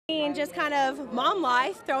Just kind of mom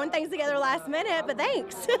life, throwing things together last minute, but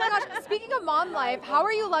thanks. Oh my gosh, speaking of mom life, how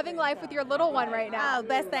are you loving life with your little one right now? Oh,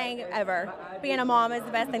 best thing ever. Being a mom is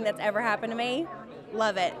the best thing that's ever happened to me.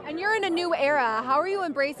 Love it. And you're in a new era. How are you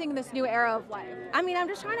embracing this new era of life? I mean, I'm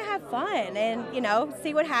just trying to have fun and,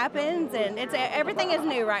 see what happens. And everything is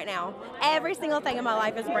new right now. Every single thing in my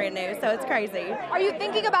life is brand new, so it's crazy. Are you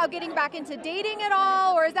thinking about getting back into dating at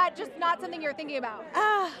all, or is that just not something you're thinking about?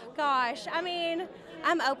 Oh, gosh. I mean,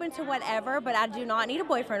 I'm open to whatever, but I do not need a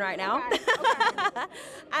boyfriend right now. Okay.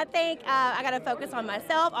 I think I got to focus on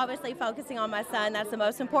myself. Obviously, focusing on my son, that's the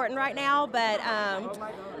most important right now. But,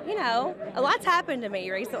 a lot's happened to me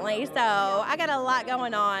recently, so I got a lot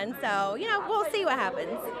going on. So, we'll see what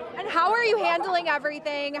happens. And how are you handling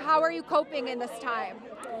everything? How are you coping in this time?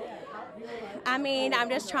 I mean, I'm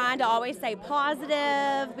just trying to always stay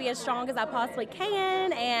positive, be as strong as I possibly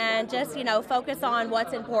can, and just, focus on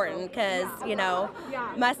what's important because,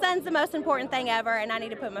 my son's the most important thing ever, and I need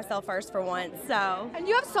to put myself first for once, so. And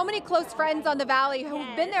you have so many close friends on the Valley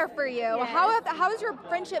who've been there for you. Yes. How has your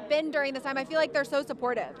friendship been during this time? I feel like they're so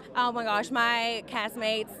supportive. Oh my gosh, my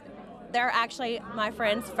castmates, they're actually my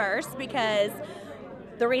friends first because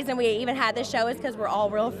the reason we even had this show is because we're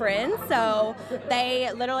all real friends. So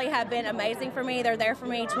they literally have been amazing for me. They're there for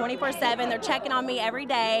me 24/7. They're checking on me every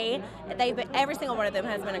day. Every single one of them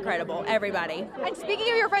has been incredible. Everybody. And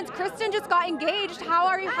speaking of your friends, Kristen just got engaged. How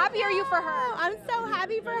happy are you for her? I'm so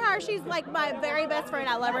happy for her. She's like my very best friend.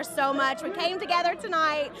 I love her so much. We came together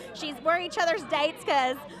tonight. We're each other's dates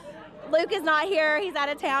because Luke is not here. He's out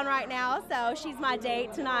of town right now, so she's my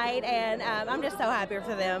date tonight, and I'm just so happy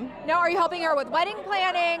for them. Now, are you helping her with wedding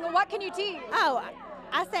planning? What can you teach? Oh,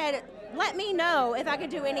 I said, let me know if I could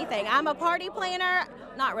do anything. I'm a party planner.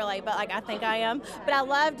 Not really, but I think I am. But I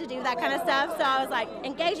love to do that kind of stuff, so I was like,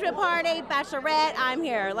 engagement party, bachelorette, I'm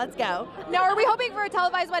here. Let's go. Now, are we hoping for a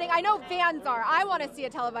televised wedding? I know fans are. I want to see a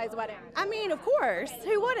televised wedding. I mean, of course.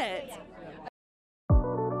 Who wouldn't?